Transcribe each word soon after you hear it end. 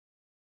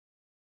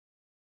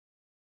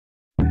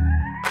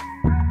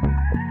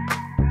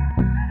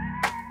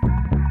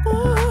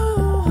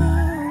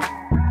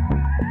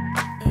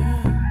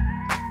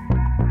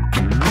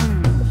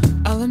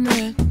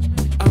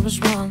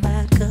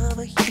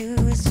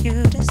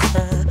you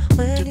decide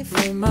when you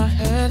break my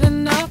head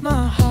and not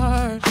my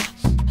heart.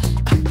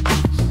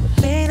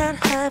 May not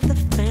have the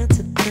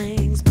fancy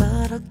things,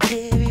 but I'll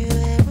give you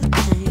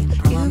everything.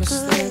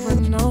 Promise there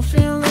were no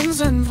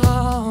feelings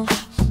involved.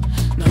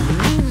 No.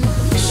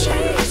 She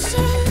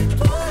said,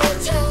 boy,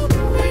 tell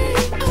me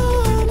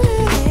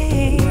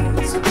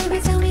honest. So baby,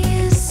 tell me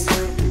yes,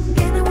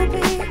 and I will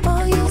be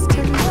all yours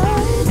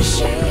tonight.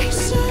 She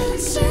said,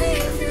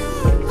 save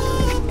your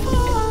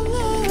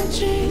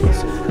apologies.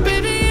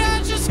 Baby, I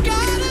just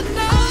gotta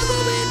know. I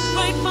will be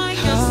right by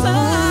your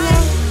side.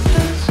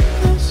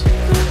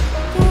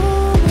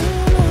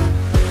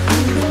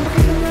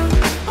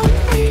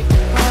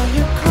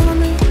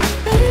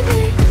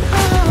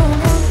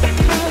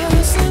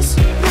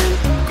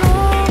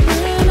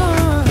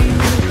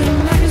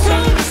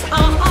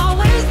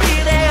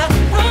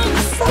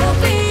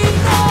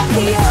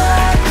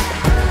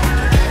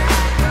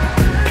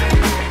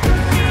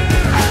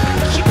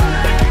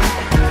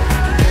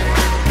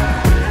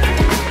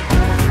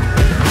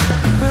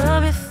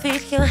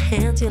 Your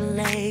hands, your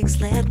legs,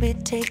 let me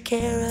take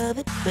care of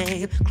it,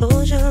 babe.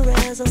 Close your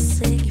eyes, I'll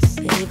sing your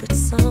favorite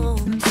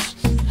songs.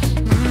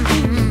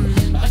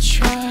 I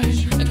tried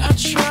and I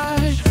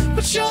tried,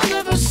 but you'll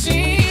never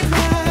see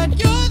that.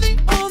 You're the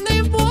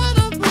only one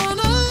I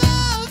wanna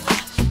love.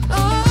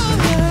 Oh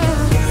yeah.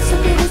 So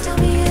baby, tell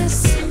me yes,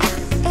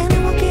 and I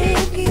will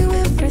give you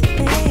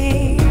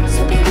everything.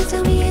 So baby,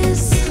 tell me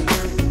yes,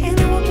 and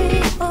I will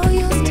be all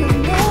yours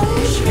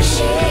tonight. She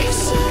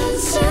said,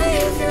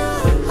 save your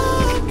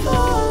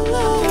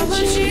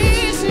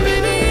apologies.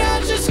 Baby, I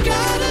just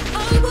gotta.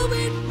 I will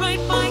be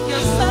right by your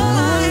side.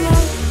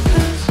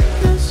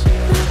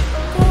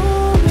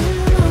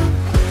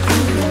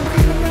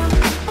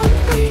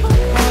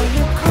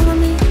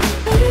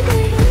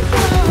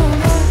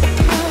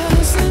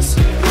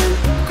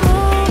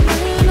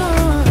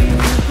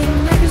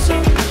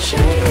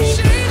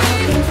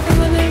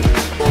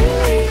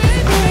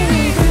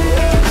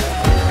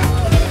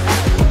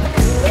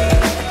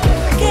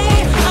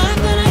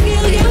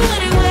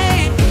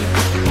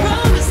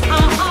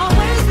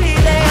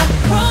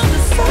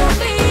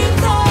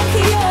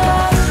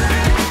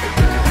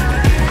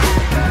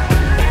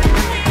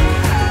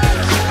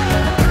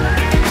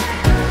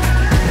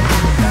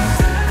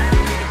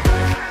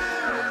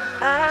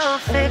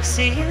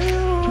 See you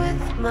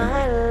with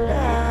my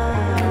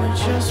love,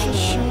 just for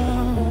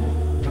sure,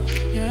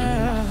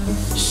 yeah.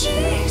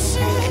 She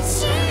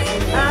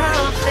said,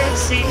 I'll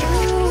fix you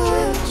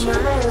with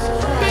my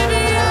love.